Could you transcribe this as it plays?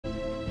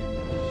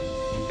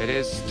It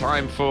is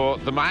time for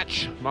the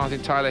match.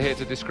 Martin Tyler here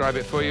to describe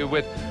it for you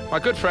with my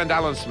good friend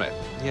Alan Smith.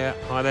 Yeah,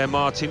 hi there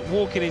Martin.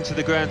 Walking into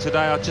the ground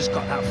today, I just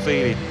got that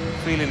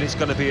feeling it's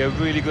going to be a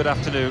really good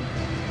afternoon.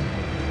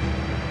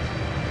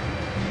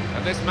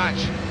 And this match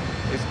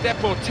is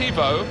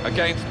Deportivo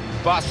against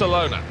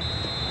Barcelona.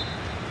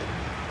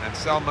 And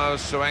Selmo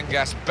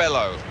Suengas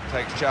Bello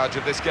takes charge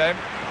of this game.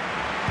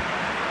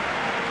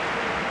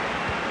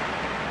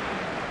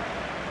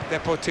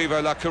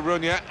 Deportivo La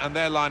Coruña, and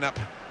their lineup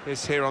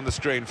is here on the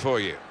screen for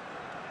you.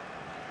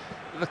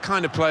 The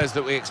kind of players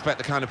that we expect,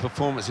 the kind of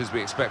performances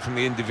we expect from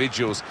the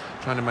individuals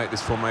trying to make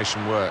this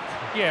formation work.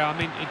 Yeah, I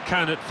mean, it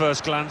can at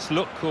first glance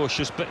look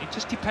cautious, but it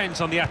just depends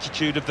on the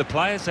attitude of the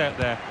players out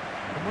there.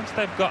 And once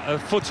they've got a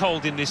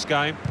foothold in this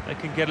game, they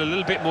can get a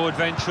little bit more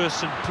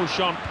adventurous and push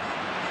on.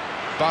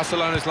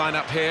 Barcelona's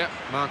lineup here.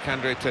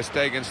 Marc-Andre ter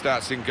Stegen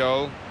starts in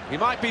goal. He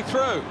might be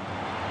through.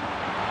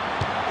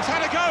 He's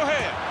had a go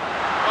here.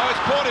 Oh, it's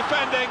poor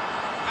defending,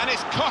 and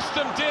it's cost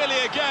them dearly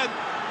again.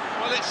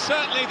 Well, it's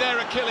certainly their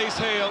Achilles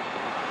heel.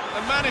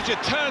 The manager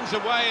turns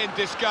away in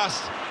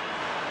disgust.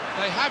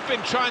 They have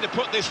been trying to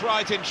put this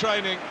right in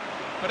training,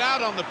 but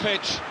out on the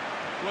pitch,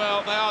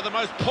 well, they are the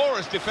most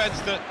porous defence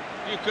that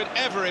you could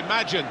ever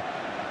imagine.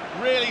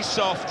 Really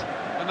soft,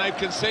 and they've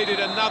conceded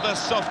another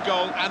soft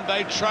goal, and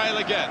they trail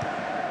again.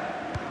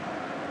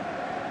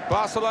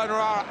 Barcelona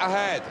are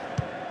ahead.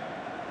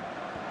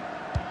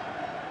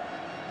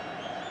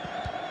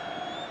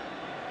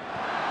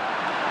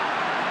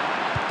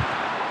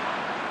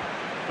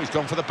 He's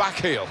gone for the back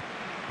heel.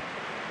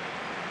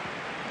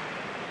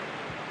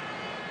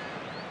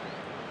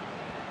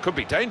 Could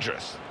be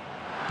dangerous.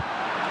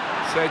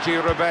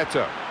 Sergio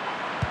Roberto.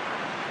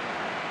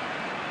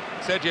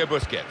 Sergio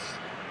Busquets.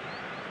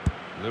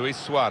 Luis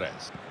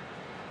Suarez.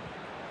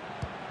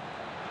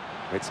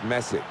 It's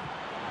Messi.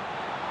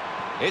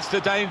 It's the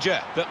danger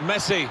that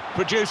Messi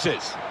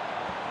produces.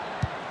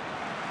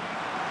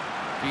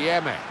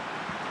 Guilherme.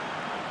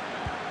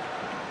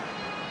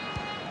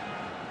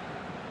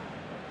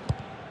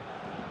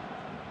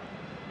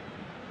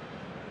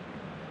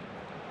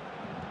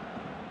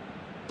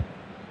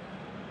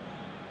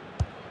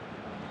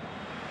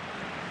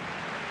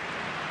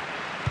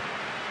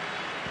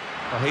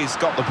 Well, he's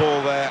got the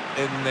ball there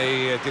in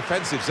the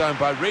defensive zone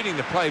by reading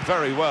the play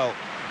very well.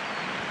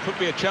 Could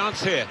be a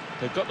chance here.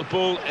 They've got the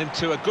ball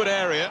into a good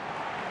area.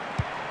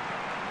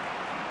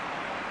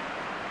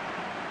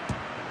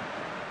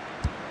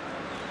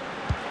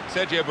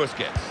 Sergio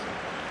Busquets.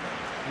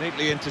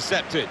 Neatly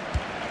intercepted.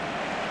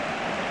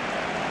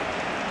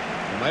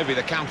 Maybe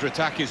the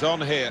counter-attack is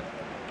on here.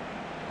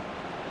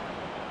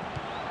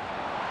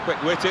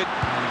 Quick-witted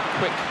and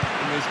quick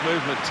in his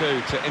movement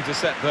too to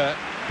intercept there.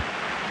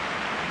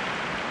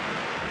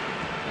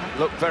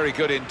 Looked very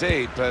good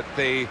indeed, but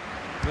the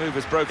move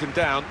has broken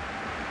down.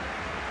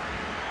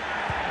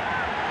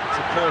 It's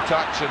a poor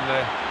touch and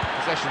the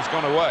possession's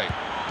gone away.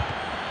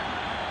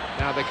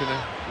 Now they can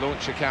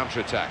launch a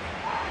counter-attack.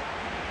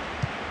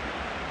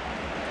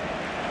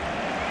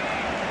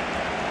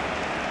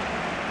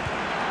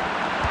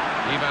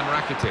 Ivan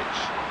Rakitic.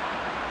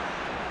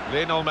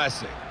 Lionel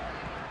Messi.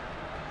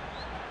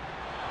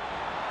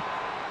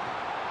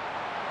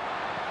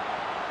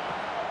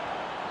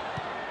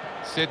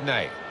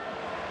 Sydney.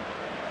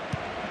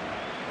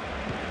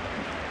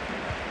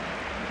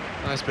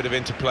 Nice bit of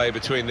interplay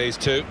between these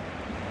two.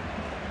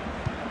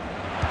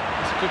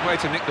 It's a good way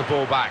to nick the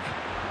ball back.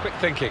 Quick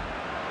thinking.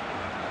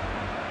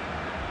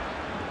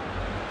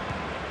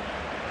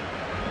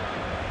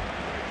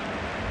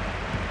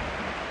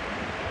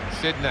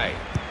 Sydney.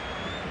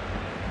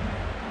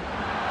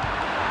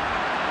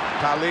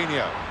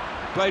 Paulinho.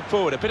 Played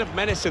forward, a bit of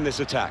menace in this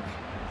attack.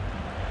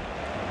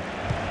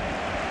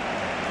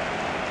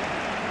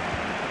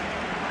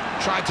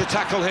 Tried to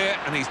tackle here,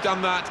 and he's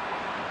done that.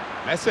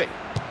 Messi.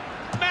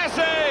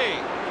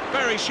 Messi!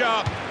 Very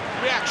sharp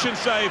reaction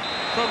save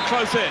from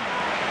close in.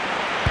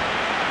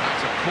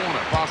 That's a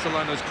corner,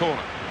 Barcelona's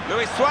corner.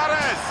 Luis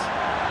Suarez!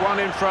 One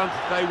in front,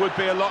 they would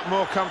be a lot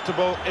more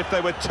comfortable if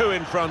they were two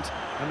in front,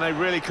 and they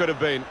really could have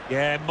been.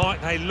 Yeah,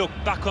 might they look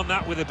back on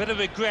that with a bit of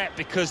regret,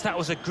 because that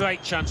was a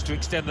great chance to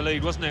extend the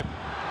lead, wasn't it?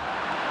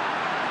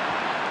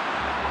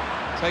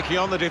 Taking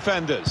on the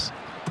defenders.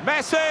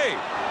 Messi!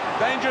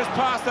 Dangerous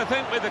pass, I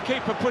think, with the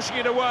keeper pushing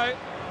it away.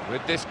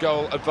 With this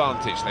goal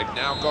advantage, they've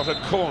now got a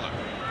corner.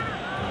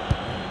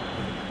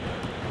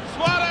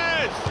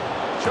 Suarez!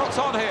 Shots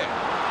on here.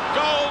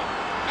 Goal,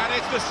 and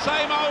it's the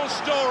same old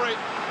story.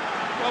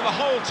 Well, the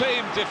whole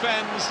team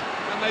defends,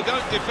 and they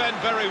don't defend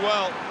very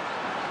well.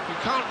 You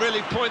can't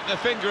really point the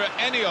finger at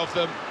any of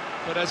them,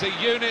 but as a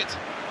unit,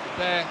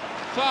 they're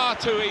far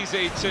too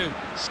easy to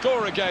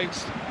score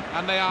against,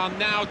 and they are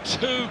now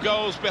 2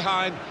 goals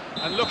behind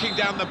and looking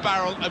down the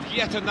barrel of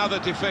yet another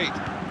defeat.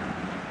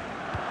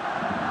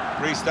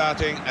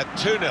 Restarting at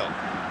 2-0.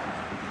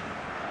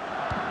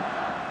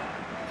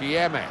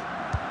 Guilherme.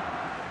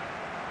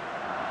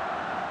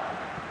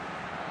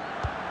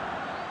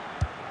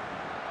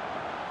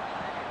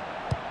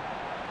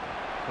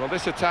 Well,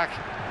 this attack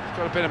has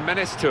got a bit of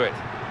menace to it.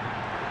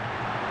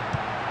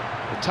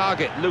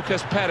 target,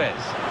 Lucas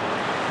Perez.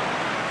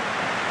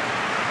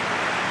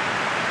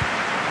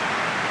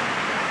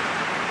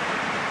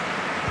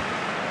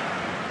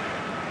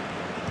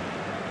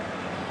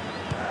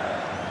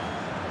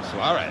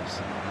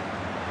 Suarez.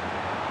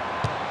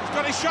 He's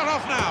got his shot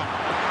off now.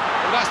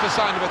 Well, that's the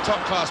sign of a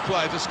top-class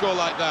player to score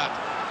like that.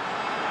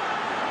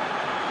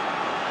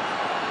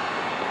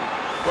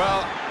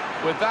 Well,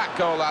 with that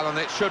goal, Alan,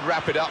 it should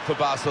wrap it up for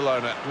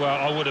Barcelona. Well,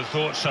 I would have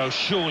thought so.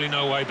 Surely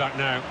no way back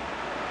now.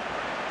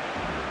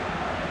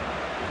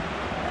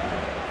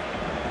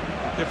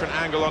 Different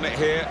angle on it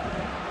here.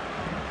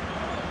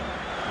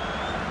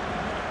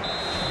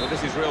 Well,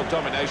 this is real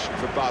domination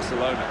for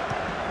Barcelona.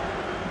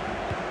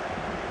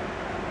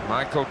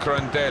 Michael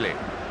Crondelli.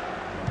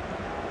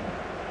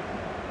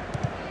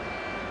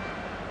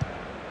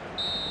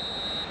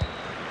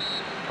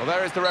 Well,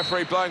 there is the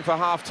referee blowing for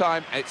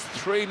half-time. It's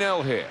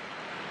 3-0 here.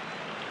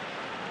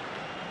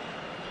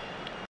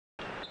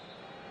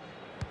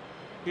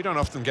 You don't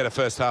often get a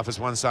first half as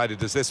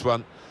one-sided as this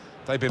one.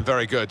 They've been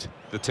very good,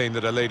 the team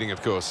that are leading,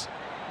 of course.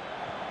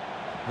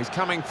 He's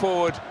coming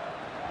forward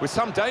with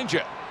some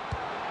danger.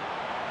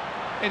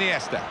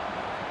 Iniesta.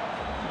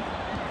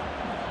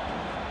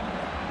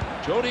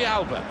 Jordi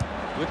Alba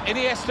with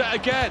Iniesta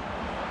again.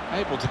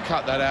 Able to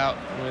cut that out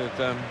with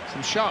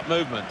some sharp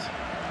movement.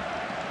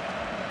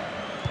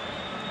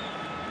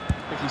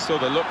 I think he saw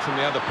the look from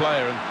the other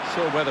player and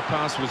saw where the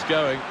pass was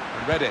going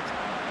and read it.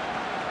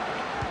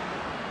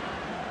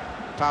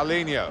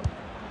 Paulinho.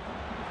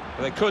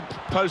 Well, they could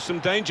pose some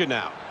danger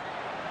now.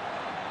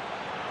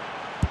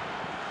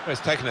 Well,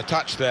 it's taken a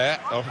touch there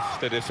off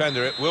the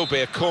defender. It will be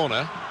a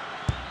corner.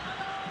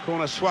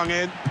 Corner swung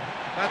in.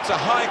 That's a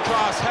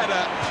high-class header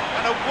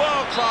and a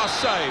world-class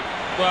save.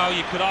 Well,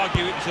 you could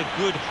argue it was a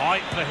good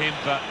height for him,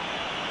 but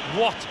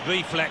what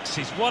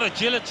reflexes, what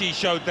agility he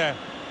showed there.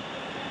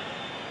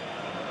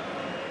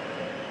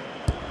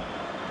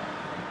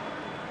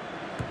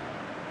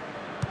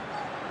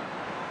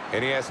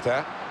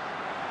 Iniesta.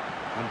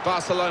 And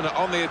Barcelona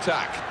on the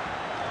attack.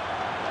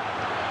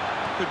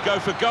 Could go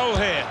for goal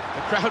here.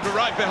 The crowd were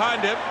right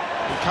behind him.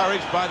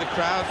 Encouraged by the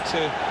crowd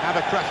to have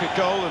a crack at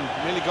goal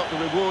and really got the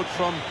reward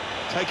from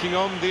taking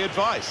on the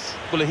advice.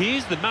 Well, he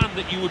is the man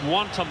that you would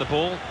want on the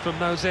ball from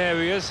those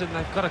areas, and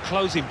they've got to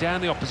close him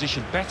down, the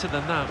opposition, better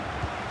than that.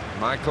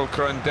 Michael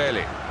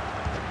Crondelli.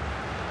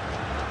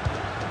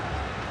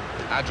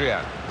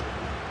 Adrian.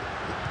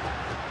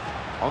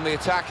 On the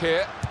attack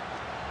here.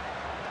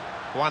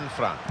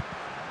 Juanfran.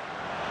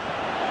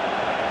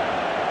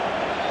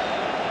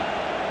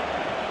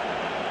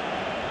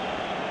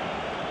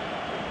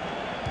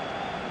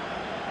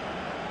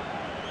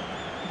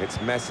 It's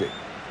Messi.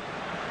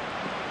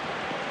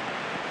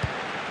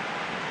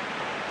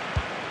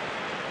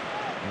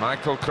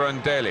 Michael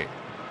Crondelli.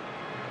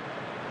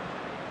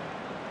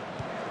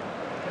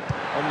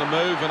 On the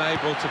move and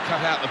able to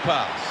cut out the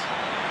pass.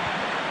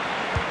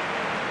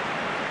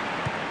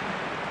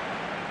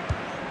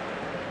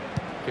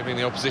 Giving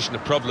the opposition a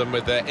problem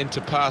with their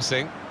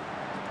interpassing.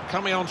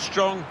 Coming on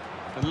strong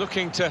and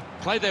looking to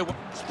play their...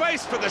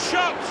 Space for the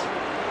shot!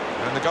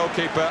 And the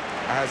goalkeeper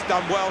has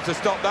done well to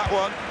stop that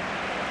one.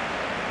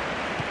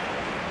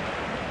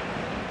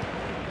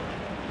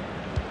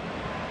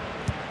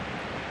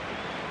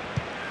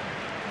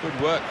 Good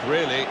work,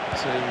 really,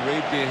 to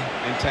read the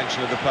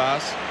intention of the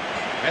pass.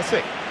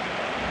 Messi.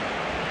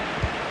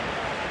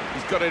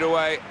 He's got it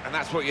away, and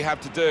that's what you have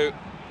to do.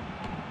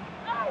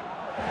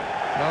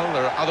 Well,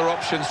 there are other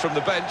options from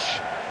the bench.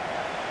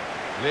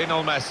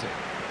 Lionel Messi.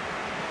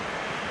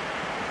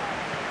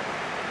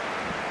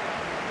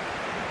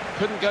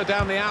 Couldn't go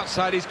down the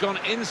outside, he's gone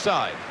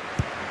inside.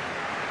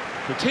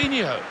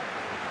 Coutinho.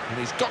 And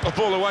he's got the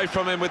ball away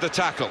from him with the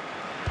tackle.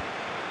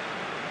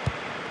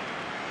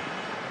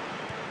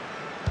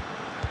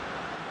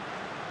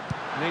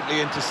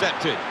 Neatly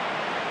intercepted.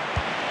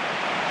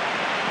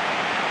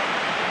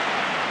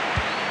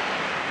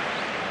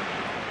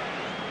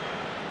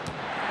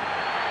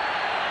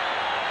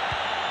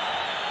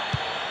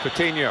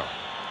 Coutinho.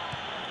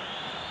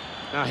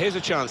 Now here's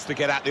a chance to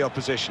get at the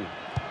opposition.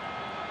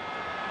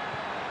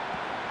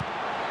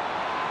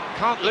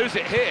 Can't lose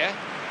it here.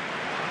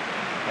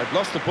 They've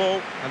lost the ball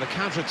and the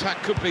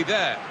counter-attack could be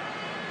there.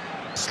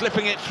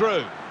 Slipping it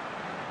through.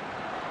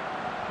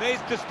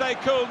 Needs to stay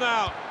cool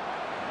now.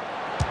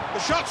 The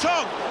shot's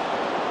on!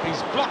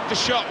 He's blocked the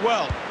shot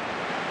well.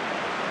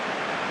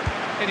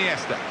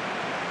 Iniesta.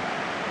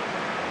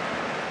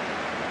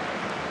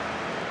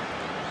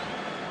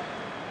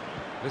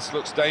 This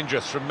looks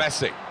dangerous from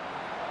Messi.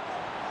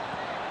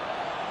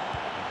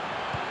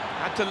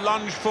 Had to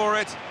lunge for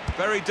it.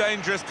 Very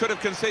dangerous. Could have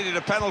conceded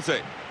a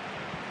penalty.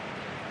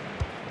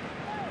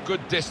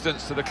 Good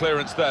distance to the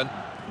clearance then.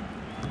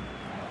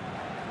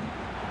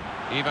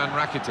 Ivan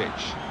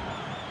Rakitic.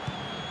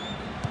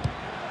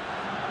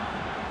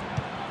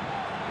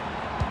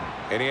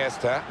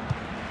 Iniesta.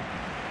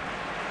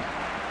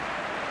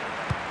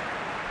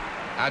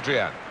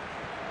 Adrian.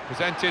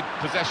 Presented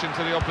possession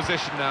to the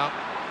opposition now.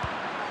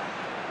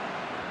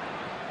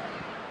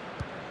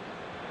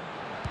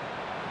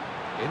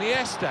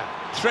 Iniesta,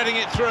 threading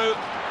it through,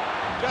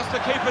 just the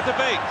keeper to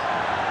beat.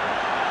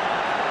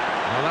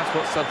 Well, that's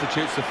what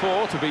substitutes are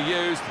for, to be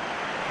used,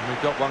 and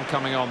we've got one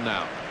coming on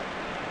now.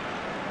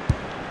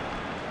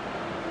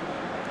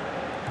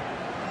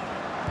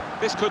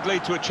 This could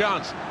lead to a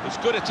chance. It's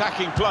good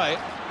attacking play,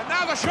 and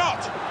now the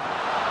shot!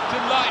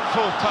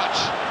 Delightful touch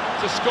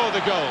to score the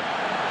goal.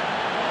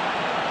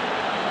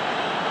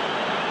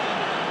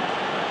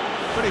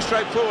 Pretty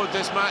straightforward,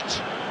 this match,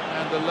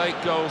 and the late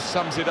goal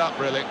sums it up,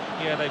 really.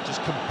 Yeah, they've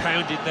just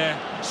compounded their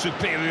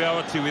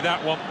superiority with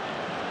that one.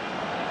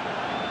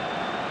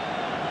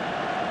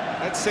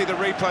 Let's see the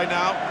replay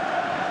now.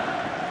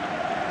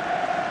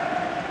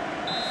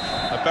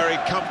 A very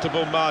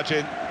comfortable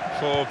margin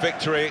for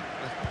victory.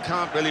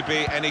 Can't really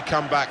be any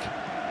comeback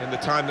in the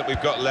time that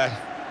we've got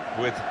left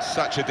with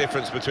such a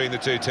difference between the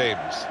two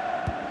teams.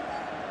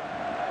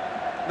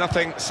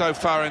 Nothing so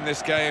far in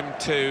this game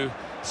to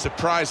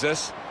surprise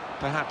us.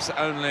 Perhaps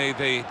only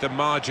the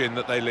margin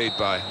that they lead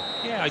by.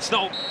 Yeah, it's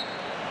not...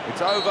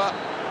 It's over,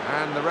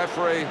 and the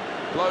referee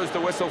blows the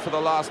whistle for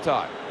the last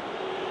time.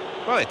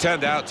 Well, it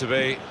turned out to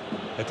be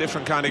a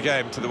different kind of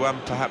game to the one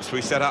perhaps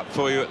we set up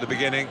for you at the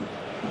beginning.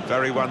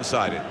 Very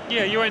one-sided.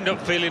 Yeah, you end up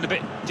feeling a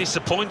bit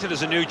disappointed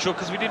as a neutral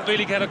because we didn't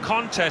really get a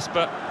contest,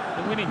 but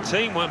the winning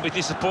team won't be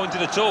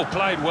disappointed at all.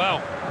 Played well.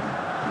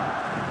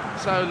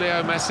 So,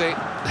 Leo Messi,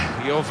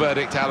 your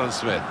verdict, Alan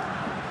Smith?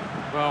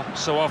 Well,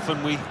 so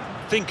often we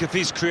think of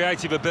his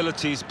creative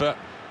abilities, but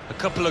a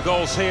couple of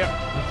goals here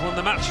have won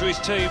the match for his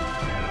team.